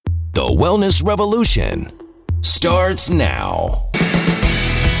The Wellness Revolution starts now.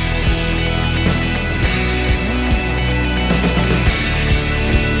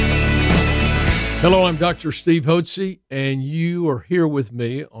 Hello, I'm Dr. Steve Hotze, and you are here with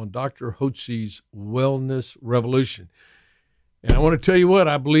me on Dr. Hotze's Wellness Revolution. And I want to tell you what,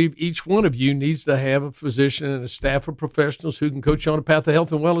 I believe each one of you needs to have a physician and a staff of professionals who can coach you on a path of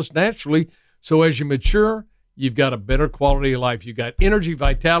health and wellness naturally. So as you mature, you've got a better quality of life. You've got energy,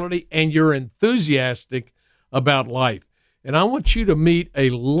 vitality, and you're enthusiastic about life. And I want you to meet a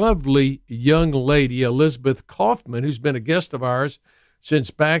lovely young lady, Elizabeth Kaufman, who's been a guest of ours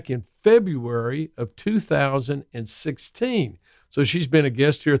since back in February of 2016. So she's been a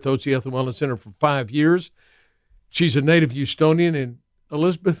guest here at the Hotze Health and Wellness Center for 5 years. She's a native Houstonian. And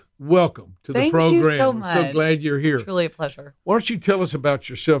Elizabeth, welcome to the program. Thank you so much. I'm so glad you're here. Truly a pleasure. Why don't you tell us about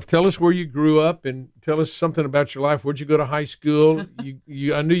yourself? Tell us where you grew up and tell us something about your life. Where'd you go to high school?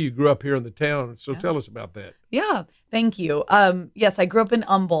 I knew you grew up here in the town, so tell us about that. Yeah, thank you. Yes, I grew up in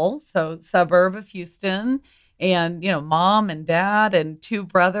Humble, so suburb of Houston. And, mom and dad and two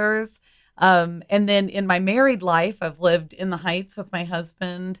brothers. And then in my married life, I've lived in the Heights with my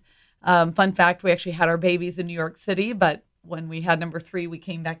husband. Fun fact, we actually had our babies in New York City, but when we had number 3, we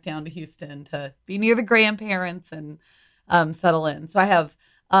came back down to Houston to be near the grandparents and settle in. So I have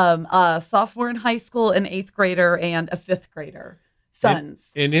a sophomore in high school, an 8th grader, and a 5th grader. Sons.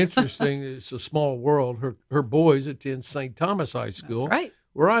 And interesting, it's a small world. Her boys attend St. Thomas High School, That's right.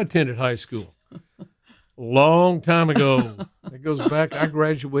 Where I attended high school. Long time ago. That goes back. I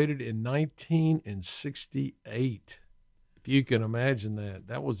graduated in 1968. If you can imagine that.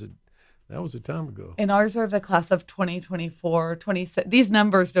 That was a time ago. And ours are the class of 2024, 26. These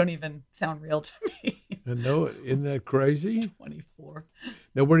numbers don't even sound real to me. I know it. Isn't that crazy? 24.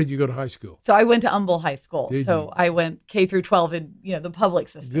 Now, where did you go to high school? So I went to Humble High School. Did so you? I went K through 12 in the public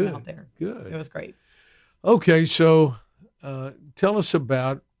system out there. Good. It was great. Okay, so tell us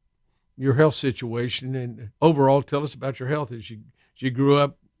about your health situation, and overall, tell us about your health as you grew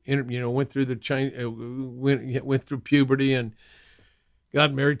up. Went through the change, went through puberty, and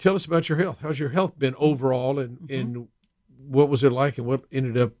got married. Tell us about your health. How's your health been overall, and what was it like, and what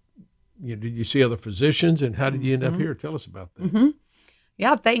ended up? Did you see other physicians, and how did you end up here? Tell us about that. Mm-hmm.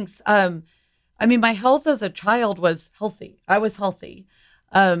 Yeah, thanks. My health as a child was healthy. I was healthy,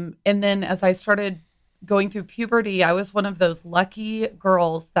 and then as I started going through puberty, I was one of those lucky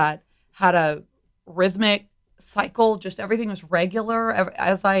girls that had a rhythmic cycle. Just everything was regular.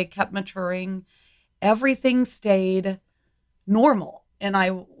 As I kept maturing, everything stayed normal. And I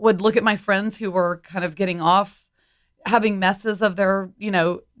would look at my friends who were kind of getting off, having messes of their,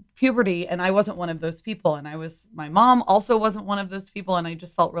 puberty. And I wasn't one of those people. And my mom also wasn't one of those people. And I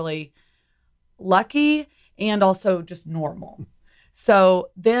just felt really lucky and also just normal. So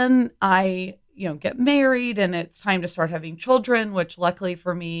then I, get married, and it's time to start having children, which luckily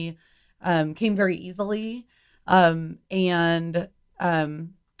for me, came very easily. My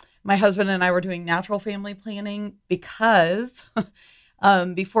husband and I were doing natural family planning because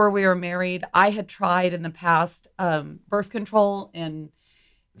before we were married, I had tried in the past birth control and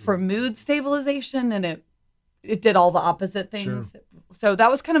for mood stabilization, and it did all the opposite things. Sure. So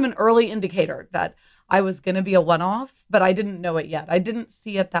that was kind of an early indicator that I was going to be a one-off, but I didn't know it yet. I didn't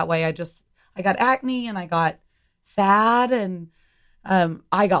see it that way. I got acne, and I got sad, and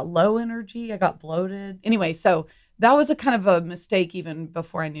I got low energy. I got bloated. Anyway, so that was a kind of a mistake even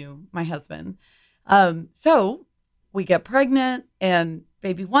before I knew my husband. So we get pregnant, and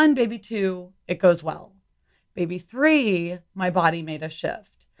baby 1, baby 2, it goes well. Baby 3, my body made a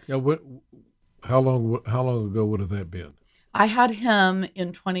shift. Yeah. How long ago would have that been? I had him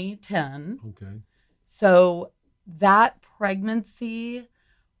in 2010. Okay. So that pregnancy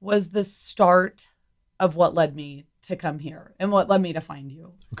was the start of what led me to come here and what led me to find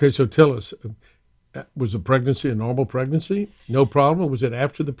you. Okay, so tell us, was the pregnancy a normal pregnancy? No problem? Was it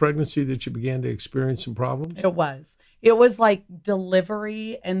after the pregnancy that you began to experience some problems? It was. It was like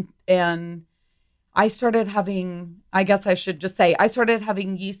delivery, and I started having, I guess I should just say, I started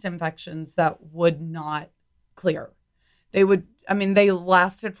having yeast infections that would not clear. They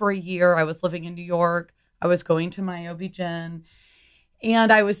lasted for a year. I was living in New York. I was going to my OB-GYN,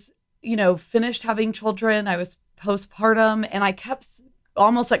 and I was, finished having children. I was postpartum, and I kept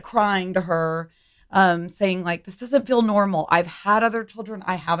almost like crying to her, saying like, this doesn't feel normal. I've had other children.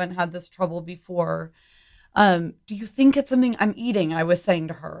 I haven't had this trouble before. Do you think it's something I'm eating? I was saying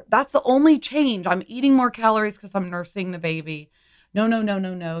to her, that's the only change. I'm eating more calories because I'm nursing the baby.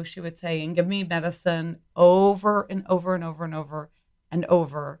 No, she would say, and give me medicine over and over and over and over and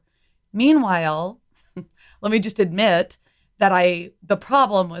over. Meanwhile, let me just admit the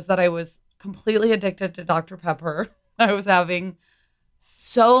problem was that I was completely addicted to Dr. Pepper. I was having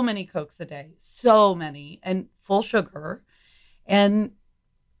so many Cokes a day, so many, and full sugar. And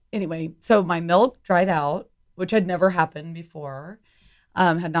anyway, so my milk dried out, which had never happened before,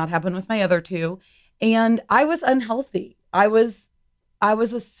 had not happened with my other two. And I was unhealthy. I was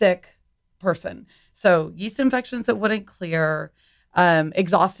a sick person. So yeast infections that wouldn't clear,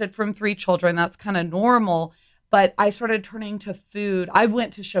 exhausted from 3 children. That's kind of normal. But I started turning to food. I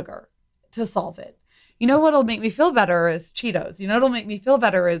went to sugar to solve it. You know what'll make me feel better is Cheetos. You know what'll make me feel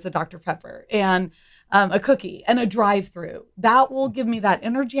better is a Dr. Pepper and a cookie and a drive-through. That will give me that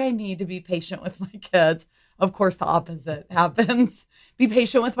energy I need to be patient with my kids. Of course, the opposite happens. Be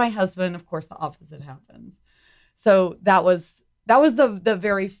patient with my husband. Of course, the opposite happens. So that was the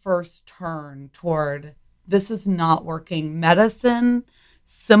very first turn toward this is not working. Medicine,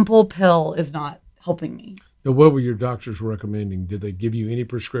 simple pill is not helping me. Now, what were your doctors recommending? Did they give you any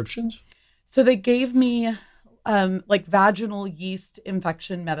prescriptions? So they gave me like vaginal yeast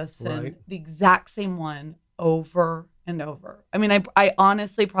infection medicine, Right. the exact same one over and over. I mean, I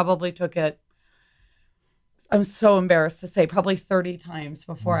honestly probably took it, I'm so embarrassed to say, probably 30 times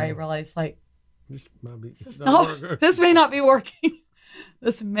before I realized like, This might be this may not be working.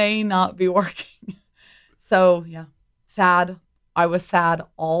 This may not be working. So yeah, sad. I was sad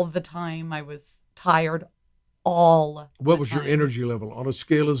all the time. I was tired all What the was your time. energy level on a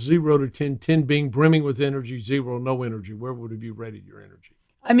scale of 0 to 10, 10 being brimming with energy, 0, no energy? Where would have you rated your energy?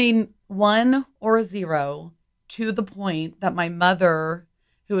 I mean, 1 or a 0, to the point that my mother,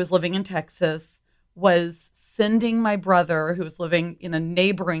 who was living in Texas, was sending my brother, who was living in a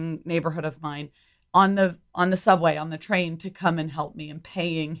neighboring neighborhood of mine, on the subway, on the train, to come and help me, and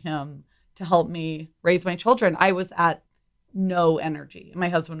paying him to help me raise my children. I was at no energy, and my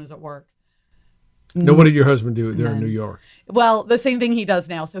husband was at work. Now, what did your husband do there in None. New York? Well, the same thing he does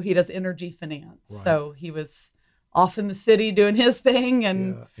now. So he does energy finance. Right. So he was off in the city doing his thing,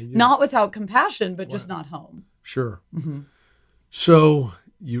 and Yeah, and you- not without compassion, but just Right. not home. Sure. Mm-hmm. So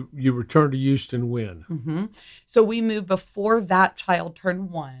you returned to Houston when? Mm-hmm. So we moved before that child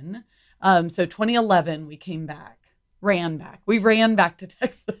turned 1. So 2011, we came back, ran back. We ran back to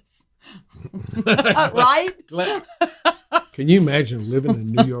Texas. Right? Can you imagine living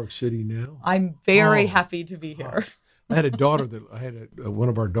in New York City now? I'm very Oh, happy to be here. I had a daughter one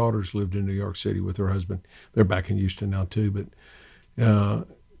of our daughters lived in New York City with her husband. They're back in Houston now too, but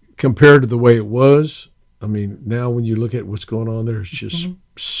compared to the way it was, I mean, now when you look at what's going on there, it's just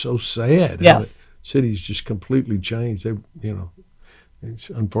so sad. how Yes. the city's just completely changed. It's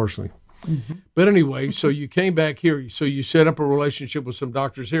unfortunately. But anyway, so you came back here. So you set up a relationship with some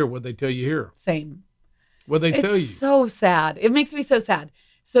doctors here. What'd they tell you here? Same. What'd they tell you? It's so sad. It makes me so sad.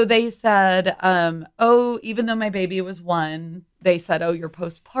 So they said, even though my baby was 1, they said, you're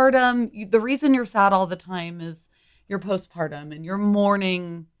postpartum. The reason you're sad all the time is you're postpartum and you're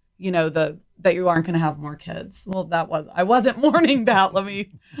mourning, that you aren't going to have more kids. Well, I wasn't mourning that. Let me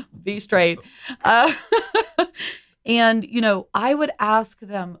be straight. And, I would ask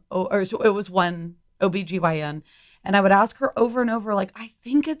them, so it was one OBGYN, and I would ask her over and over, like, I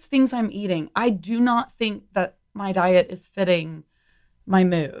think it's things I'm eating. I do not think that my diet is fitting my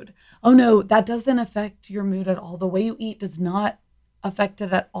mood. Oh, no, that doesn't affect your mood at all. The way you eat does not affect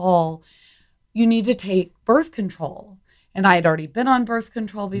it at all. You need to take birth control. And I had already been on birth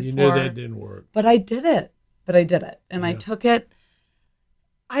control before. You knew that didn't work. But I did it. And I took it.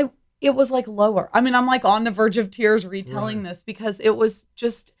 It was like lower. I mean, I'm like on the verge of tears retelling this, because it was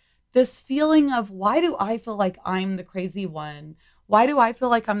just this feeling of, why do I feel like I'm the crazy one? Why do I feel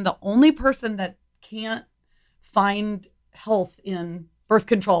like I'm the only person that can't find health in birth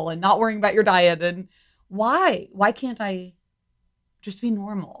control and not worrying about your diet? And why can't I just be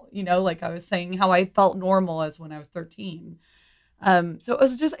normal? Like I was saying, how I felt normal as when I was 13. So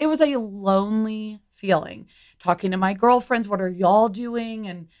it was a lonely feeling. Talking to my girlfriends, what are y'all doing?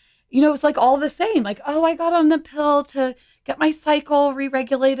 And, it's like all the same. Like, I got on the pill to get my cycle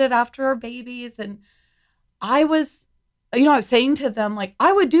re-regulated after our babies. And I was saying to them, like,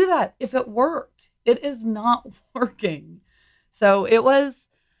 I would do that if it worked. It is not working. So it was,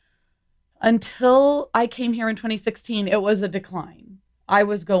 until I came here in 2016, it was a decline. I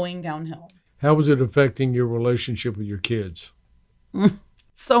was going downhill. How was it affecting your relationship with your kids?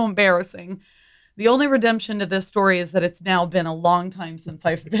 So embarrassing. The only redemption to this story is that it's now been a long time since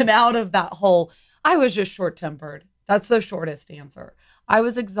I've been out of that hole. I was just short-tempered. That's the shortest answer. I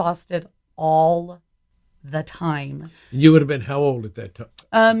was exhausted all the time. You would have been how old at that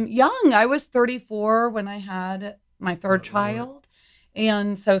time? Young. I was 34 when I had my third child.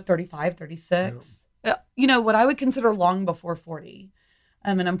 And so 35, 36. what I would consider long before 40.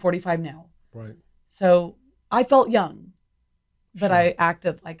 And I'm 45 now. Right. So I felt young, but Sure. I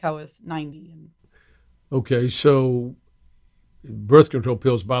acted like I was 90. Okay, so birth control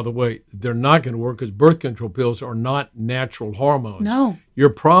pills, by the way, they're not going to work because birth control pills are not natural hormones. No. Your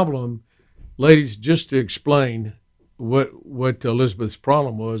problem, ladies, just to explain what Elizabeth's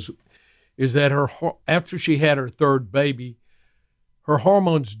problem was, is that after she had her third baby, her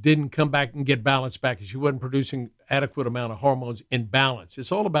hormones didn't come back and get balanced back, because she wasn't producing adequate amount of hormones in balance.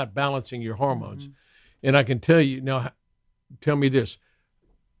 It's all about balancing your hormones. Mm-hmm. And I can tell you now, tell me this,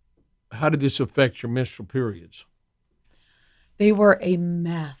 how did this affect your menstrual periods? They were a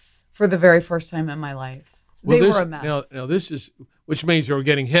mess for the very first time in my life. They were a mess. Now this is, which means you're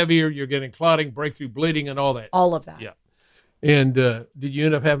getting heavier, you're getting clotting, breakthrough bleeding, and all that. All of that. Yeah. And did you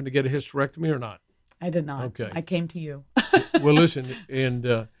end up having to get a hysterectomy or not? I did not. Okay. I came to you. Well, listen,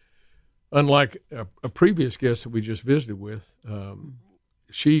 and unlike a previous guest that we just visited with,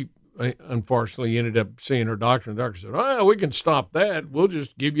 she unfortunately ended up seeing her doctor, and the doctor said, "Oh, we can stop that. We'll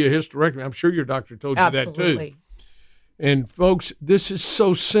just give you a hysterectomy." I'm sure your doctor told you that too. And folks, this is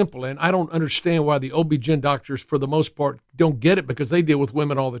so simple, and I don't understand why the OB-GYN doctors, for the most part, don't get it, because they deal with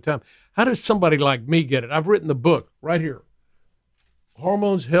women all the time. How does somebody like me get it? I've written the book right here,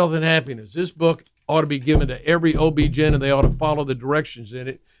 Hormones, Health, and Happiness. This book ought to be given to every OB-GYN, and they ought to follow the directions in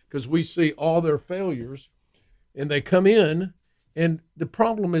it, because we see all their failures, and they come in, and the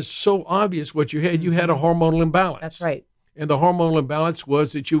problem is so obvious what you had. You had a hormonal imbalance. That's right. And the hormonal imbalance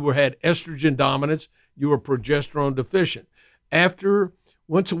was that you had estrogen dominance, you were progesterone deficient.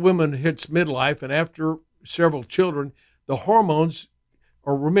 Once a woman hits midlife and after several children, the hormones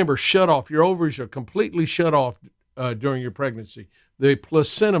are, remember, shut off. Your ovaries are completely shut off during your pregnancy. The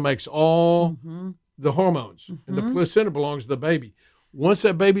placenta makes all the hormones, and the placenta belongs to the baby. Once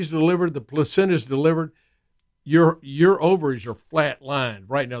that baby's delivered, the placenta is delivered, your ovaries are flat lined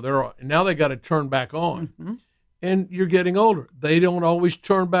right now. Now they got to turn back on. And you're getting older. They don't always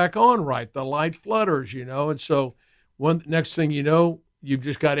turn back on right. The light flutters, and so next thing you know, you've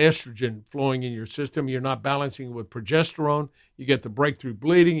just got estrogen flowing in your system. You're not balancing with progesterone. You get the breakthrough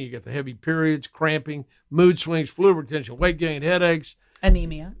bleeding. You get the heavy periods, cramping, mood swings, fluid retention, weight gain, headaches,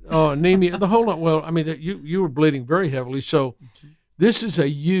 anemia. Anemia. The whole lot. Well, I mean, you were bleeding very heavily. So this is a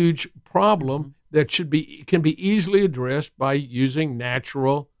huge problem that can be easily addressed by using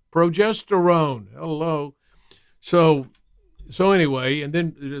natural progesterone. Hello. So anyway, and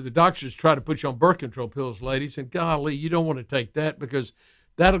then the doctors try to put you on birth control pills, ladies, and golly, you don't want to take that, because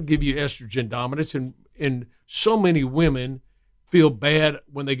that'll give you estrogen dominance, and so many women feel bad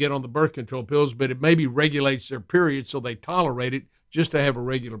when they get on the birth control pills, but it maybe regulates their period, so they tolerate it just to have a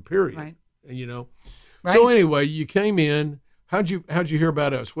regular period. Right. Right. So anyway, you came in. How'd you hear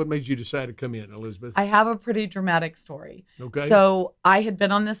about us? What made you decide to come in, Elizabeth? I have a pretty dramatic story. Okay. So I had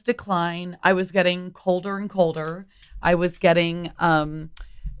been on this decline. I was getting colder and colder. I was getting,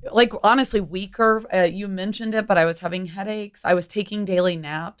 honestly, weaker. You mentioned it, but I was having headaches. I was taking daily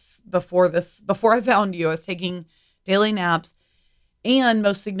naps before I found you. I was taking daily naps. And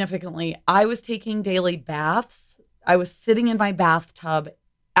most significantly, I was taking daily baths. I was sitting in my bathtub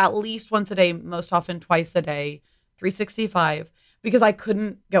at least once a day, most often twice a day, 365, because I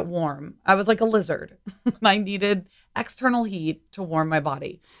couldn't get warm. I was like a lizard. I needed external heat to warm my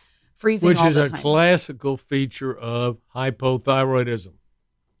body. Freezing all the time. Which is a classical feature of hypothyroidism.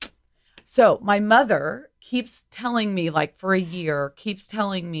 So my mother keeps telling me, for a year,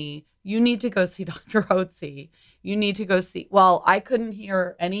 you need to go see Dr. Hotze. You need to go see. Well, I couldn't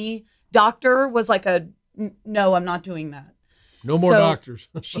hear any doctor was like no, I'm not doing that. No more doctors.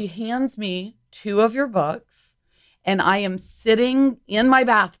 She hands me 2 of your books. And I am sitting in my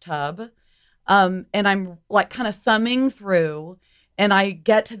bathtub, and I'm kind of thumbing through, and I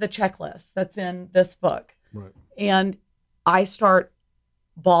get to the checklist that's in this book. Right. And I start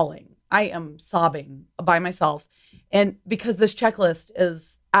bawling. I am sobbing by myself. And because this checklist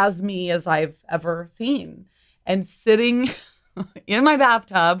is as me as I've ever seen. And sitting in my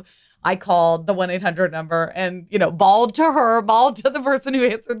bathtub, I called the 1-800 number and, bawled to the person who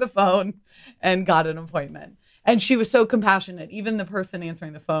answered the phone, and got an appointment. And she was so compassionate. Even the person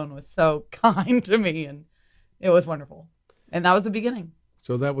answering the phone was so kind to me, and it was wonderful. And that was the beginning.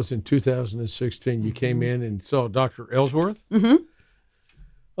 So that was in 2016. You came in and saw Dr. Ellsworth? Mm-hmm.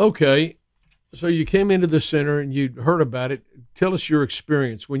 Okay. So you came into the center and you heard about it. Tell us your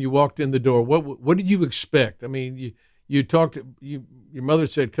experience when you walked in the door. What did you expect? I mean, you talked to your mother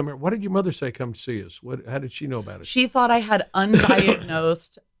said, "Come here." What did your mother say? Come see us. How did she know about it? She thought I had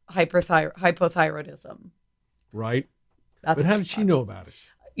undiagnosed hypothyroidism. Right. That's but how did she know about it?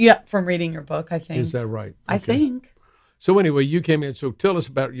 Yeah, from reading your book, I think. Is that right? I Okay. think. So anyway, you came in. So tell us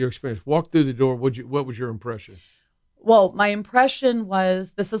about your experience. Walk through the door. What was your impression? Well, my impression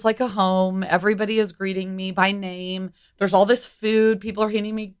was this is like a home. Everybody is greeting me by name. There's all this food. People are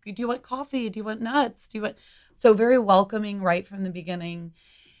handing me, do you want coffee? Do you want nuts? Do you want? So very welcoming right from the beginning.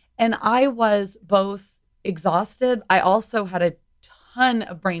 And I was both exhausted. I also had a ton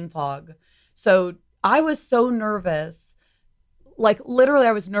of brain fog. So I was so nervous. Like literally,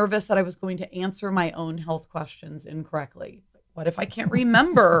 I was nervous that I was going to answer my own health questions incorrectly. What if I can't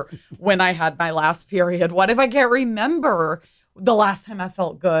remember when I had my last period? What if I can't remember the last time I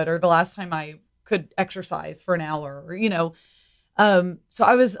felt good or the last time I could exercise for an hour or, so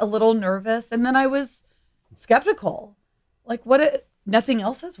I was a little nervous and then I was skeptical. Like nothing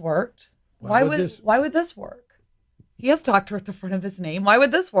else has worked. Why would this work? He has doctor at the front of his name. Why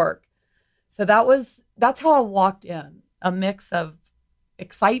would this work? So that's how I walked in, a mix of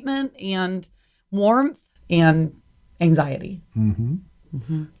excitement and warmth and anxiety. Mm-hmm.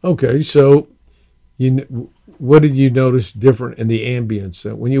 Mm-hmm. Okay, so what did you notice different in the ambience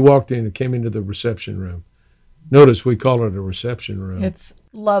when you walked in and came into the reception room? Notice we call it a reception room. It's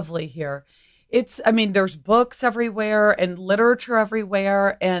lovely here. There's books everywhere and literature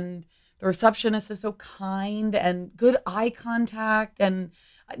everywhere, and the receptionist is so kind and good eye contact. And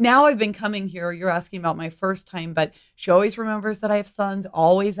now I've been coming here. You're asking about my first time, but she always remembers that I have sons,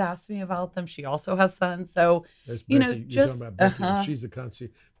 always asks me about them. She also has sons. So, that's Becky. You're talking about Becky. Uh-huh. She's the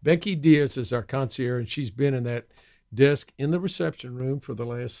concierge. Becky Diaz is our concierge, and she's been in that desk in the reception room for the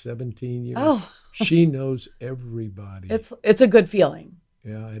last 17 years. Oh. She knows everybody. It's a good feeling.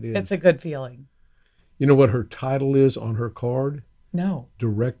 Yeah, it is. It's a good feeling. You know what her title is on her card? No.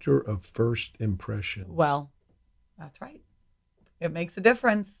 Director of First Impression. Well, that's right. It makes a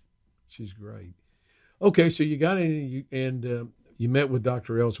difference. She's great. Okay, so you got in and you met with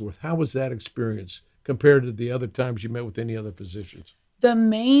Dr. Ellsworth. How was that experience compared to the other times you met with any other physicians? The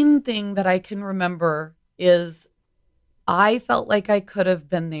main thing that I can remember is I felt like I could have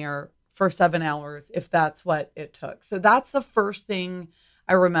been there for 7 hours if that's what it took. So that's the first thing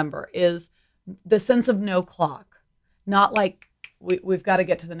I remember is the sense of no clock. Not like we've got to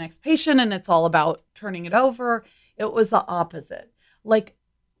get to the next patient and it's all about turning it over. It was the opposite. Like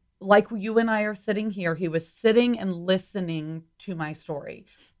you and I are sitting here, he was sitting and listening to my story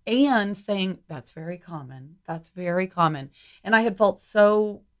and saying, that's very common. That's very common. And I had felt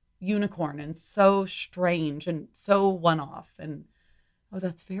so unicorn and so strange and so one-off. And, oh,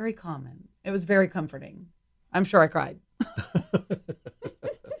 that's very common. It was very comforting. I'm sure I cried.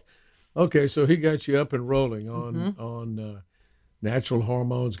 Okay, so he got you up and rolling on natural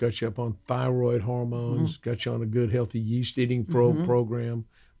hormones, got you up on thyroid hormones, got you on a good, healthy yeast eating program,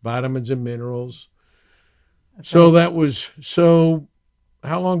 vitamins and minerals. So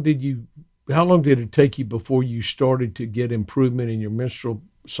how long did it take you before you started to get improvement in your menstrual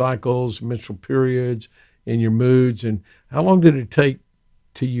cycles, menstrual periods, and your moods? And how long did it take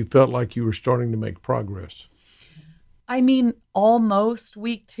till you felt like you were starting to make progress? Almost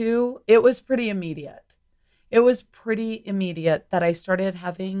week 2, it was pretty immediate. It was pretty immediate that I started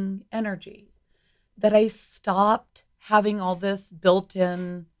having energy, that I stopped having all this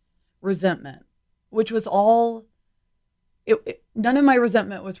built-in resentment, which was all, none of my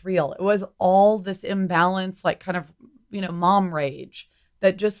resentment was real. It was all this imbalance, like kind of, mom rage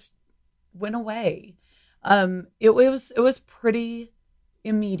that just went away. It was pretty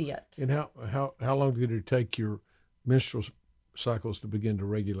immediate. And how long did it take your menstrual cycles to begin to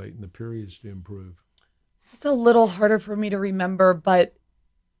regulate and the periods to improve? It's a little harder for me to remember, but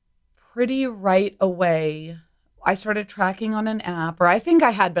pretty right away, I started tracking on an app, or I think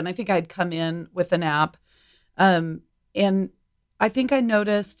I had come in with an app. And I think I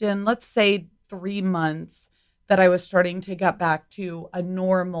noticed in, let's say, 3 months that I was starting to get back to a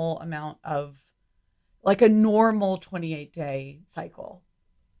normal amount of, like a normal 28-day cycle.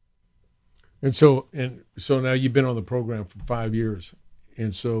 And so now you've been on the program for 5 years.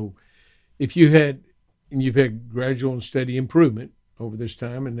 And so you've had gradual and steady improvement over this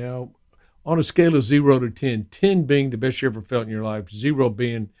time. And now on a scale of 0 to 10, 10 being the best you ever felt in your life, 0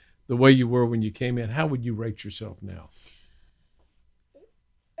 being the way you were when you came in, how would you rate yourself now?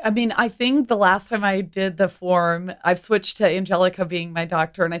 I think the last time I did the form, I've switched to Angelica being my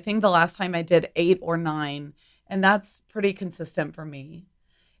doctor. And I think the last time I did 8 or 9, and that's pretty consistent for me.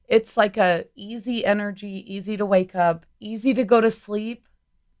 It's like a easy energy, easy to wake up, easy to go to sleep,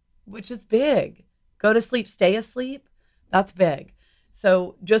 which is big. Go to sleep, stay asleep, that's big.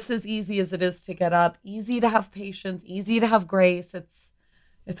 So just as easy as it is to get up, easy to have patience, easy to have grace,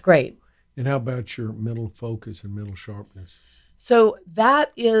 it's great. And how about your mental focus and mental sharpness? So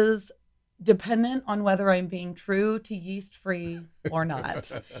that is dependent on whether I'm being true to yeast free or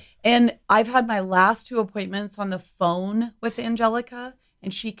not. And I've had my last 2 appointments on the phone with Angelica,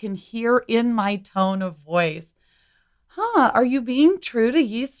 and she can hear in my tone of voice, are you being true to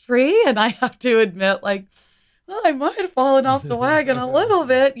yeast free? And I have to admit, like, well, I might have fallen off the wagon a little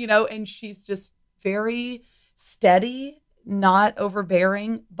bit, and she's just very steady, not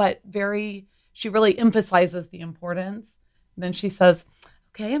overbearing, but she really emphasizes the importance. And then she says,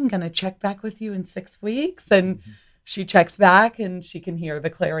 okay, I'm going to check back with you in 6 weeks. And she checks back and she can hear the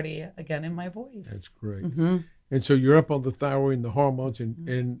clarity again in my voice. That's great. And so you're up on the thyroid and the hormones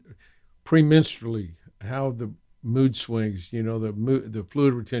and premenstrually, how the mood swings, the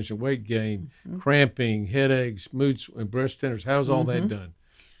fluid retention, weight gain, cramping, headaches, and breast tenderness. How's all that done?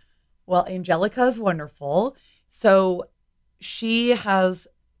 Well, Angelica is wonderful. So she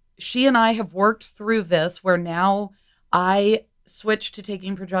and I have worked through this where now I switched to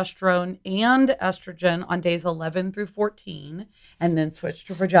taking progesterone and estrogen on days 11 through 14, and then switched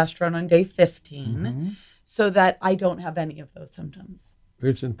to progesterone on day 15 so that I don't have any of those symptoms.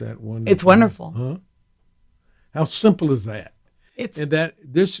 Isn't that wonderful? It's wonderful. Huh? How simple is that? And that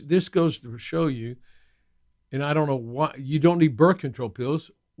this goes to show you, and I don't know why, you don't need birth control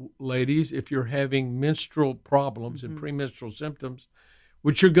pills, ladies, if you're having menstrual problems and premenstrual symptoms,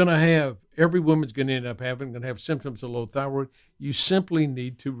 which you're going to have. Every woman's going to end up going to have symptoms of low thyroid. You simply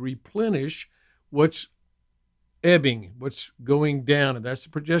need to replenish what's ebbing, what's going down, and that's the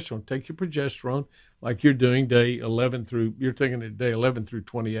progesterone. Take your progesterone like you're doing you're taking it day 11 through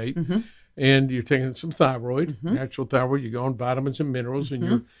 28, and you're taking some thyroid, natural thyroid. You go on vitamins and minerals,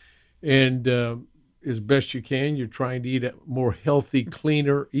 and as best you can, you're trying to eat a more healthy,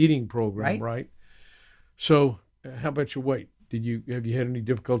 cleaner eating program, right? So how about your weight? Have you had any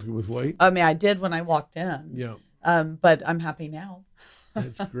difficulty with weight? I mean, I did when I walked in. Yeah. But I'm happy now.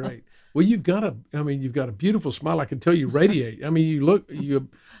 That's great. Well, you've got a beautiful smile. I can tell you radiate. I mean,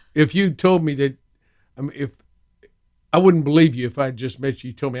 if you told me that, if I wouldn't believe you if I just met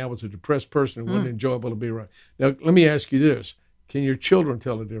you told me I was a depressed person and wasn't enjoyable to be around. Now, let me ask you this. Can your children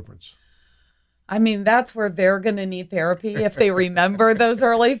tell the difference? I mean, that's where they're going to need therapy if they remember those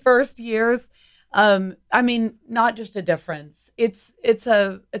early first years. I mean, not just a difference. It's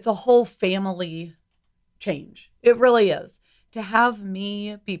a whole family change. It really is. To have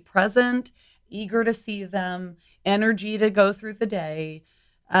me be present, eager to see them, energy to go through the day.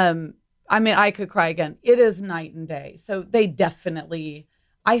 I mean, I could cry again. It is night and day. So they definitely,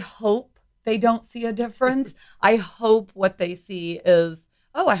 I hope they don't see a difference. I hope what they see is,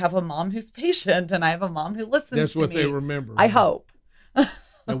 oh, I have a mom who's patient and I have a mom who listens to me. That's what they remember. I hope.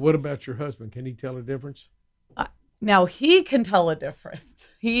 Now, what about your husband? Can he tell a difference? Now, he can tell a difference.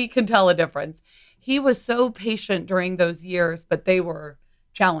 He can tell a difference. He was so patient during those years, but they were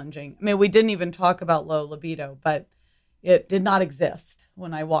challenging. I mean, we didn't even talk about low libido, but it did not exist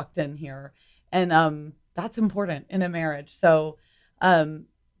when I walked in here. And that's important in a marriage. So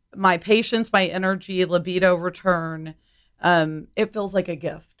my patience, my energy, libido return, it feels like a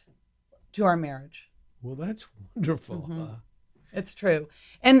gift to our marriage. Well, that's wonderful. It's true.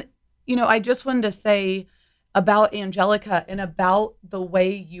 And, I just wanted to say about Angelica and about the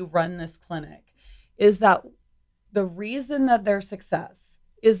way you run this clinic is that the reason that there's success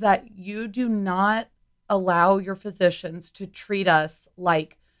is that you do not allow your physicians to treat us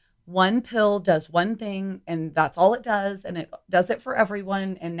like one pill does one thing and that's all it does and it does it for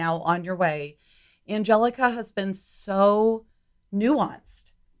everyone and now on your way. Angelica has been so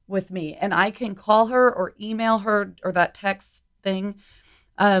nuanced with me, and I can call her or email her or that text thing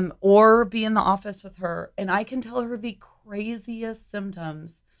or be in the office with her, and I can tell her the craziest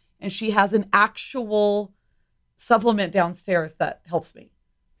symptoms, and she has an actual supplement downstairs that helps me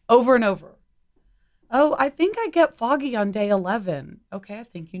over and over. Oh, I think I get foggy on day 11. Okay, I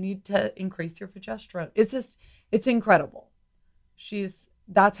think you need to increase your progesterone. It's incredible.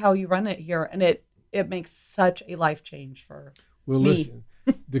 That's how you run it here, and it makes such a life change for me. Listen,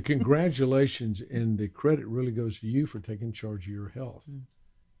 the congratulations and the credit really goes to you for taking charge of your health.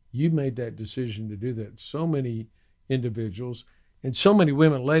 You made that decision to do that. So many individuals and so many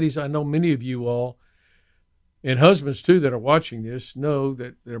women, ladies, I know many of you all, and husbands too that are watching this, know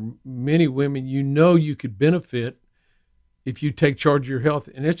that there are many women you could benefit if you take charge of your health.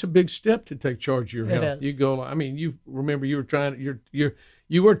 And it's a big step to take charge of your health. Is. You go, you remember you were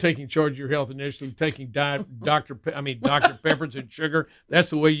you were taking charge of your health initially, taking Dr. Peppers and sugar.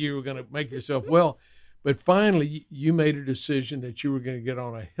 That's the way you were going to make yourself well. But finally, you made a decision that you were going to get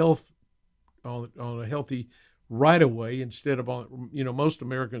on a healthy right away instead of on, most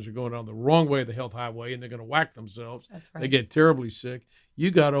Americans are going on the wrong way of the health highway and they're going to whack themselves. That's right. They get terribly sick.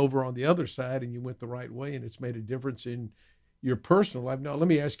 You got over on the other side and you went the right way, and it's made a difference in your personal life. Now, let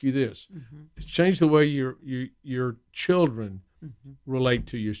me ask you this. It's changed the way your children relate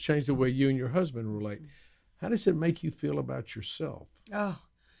to you. It's changed the way you and your husband relate. How does it make you feel about yourself? Oh,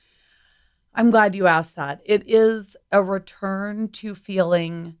 I'm glad you asked that. It is a return to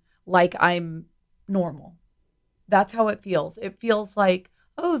feeling like I'm normal. That's how it feels. It feels like,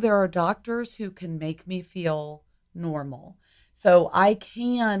 oh, there are doctors who can make me feel normal. So I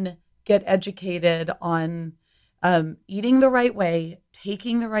can get educated on eating the right way,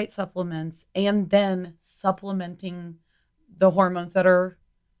 taking the right supplements, and then supplementing the hormones that are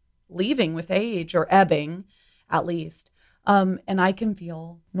leaving with age or ebbing, at least. And I can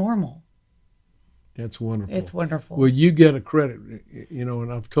feel normal. That's wonderful. It's wonderful. Well, you get a credit,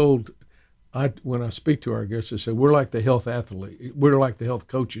 and I've told, when I speak to our guests, I say, we're like the health athlete. We're like the health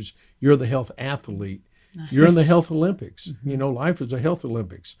coaches. You're the health athlete. Nice. You're in the health Olympics. Life is a health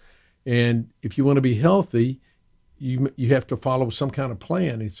Olympics. And if you want to be healthy, you have to follow some kind of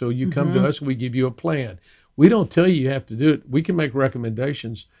plan. And so you come to us and we give you a plan. We don't tell you have to do it. We can make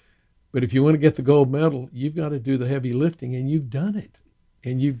recommendations. But if you want to get the gold medal, you've got to do the heavy lifting, and you've done it.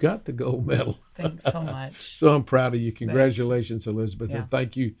 And you've got the gold medal. Thanks so much. So I'm proud of you. Congratulations, Elizabeth. Yeah. And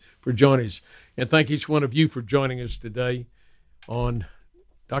thank you for joining us. And thank each one of you for joining us today on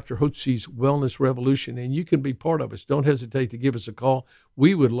Dr. Hotze's Wellness Revolution. And you can be part of us. Don't hesitate to give us a call.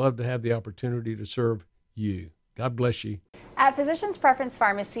 We would love to have the opportunity to serve you. God bless you. At Physicians Preference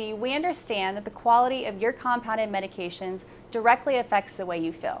Pharmacy, we understand that the quality of your compounded medications directly affects the way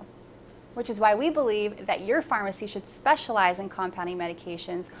you feel, which is why we believe that your pharmacy should specialize in compounding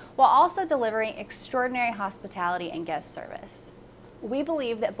medications while also delivering extraordinary hospitality and guest service. We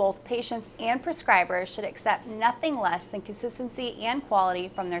believe that both patients and prescribers should accept nothing less than consistency and quality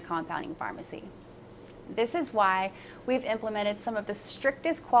from their compounding pharmacy. This is why we've implemented some of the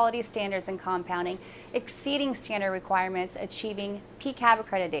strictest quality standards in compounding, exceeding standard requirements, achieving PCAB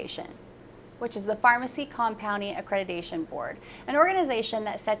accreditation, which is the Pharmacy Compounding Accreditation Board, an organization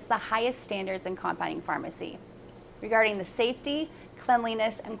that sets the highest standards in compounding pharmacy regarding the safety,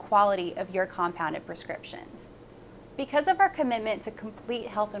 cleanliness, and quality of your compounded prescriptions. Because of our commitment to complete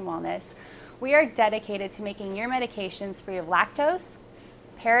health and wellness, we are dedicated to making your medications free of lactose,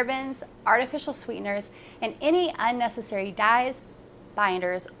 parabens, artificial sweeteners, and any unnecessary dyes,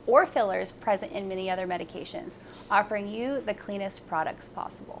 binders, or fillers present in many other medications, offering you the cleanest products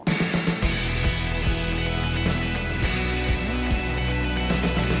possible.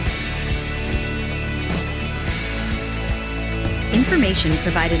 Information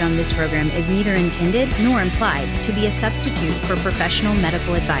provided on this program is neither intended nor implied to be a substitute for professional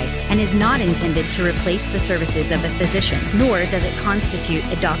medical advice and is not intended to replace the services of a physician, nor does it constitute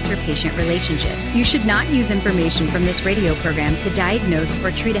a doctor-patient relationship. You should not use information from this radio program to diagnose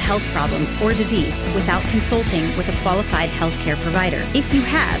or treat a health problem or disease without consulting with a qualified healthcare provider. If you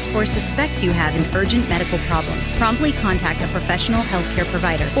have or suspect you have an urgent medical problem, promptly contact a professional healthcare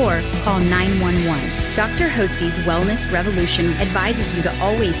provider or call 911. Dr. Hotze's Wellness Revolution advises you to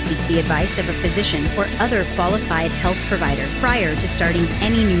always seek the advice of a physician or other qualified health provider prior to starting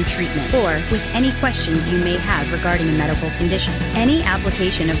any new treatment or with any questions you may have regarding a medical condition. Any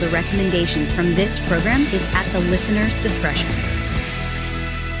application of the recommendations from this program is at the listener's discretion.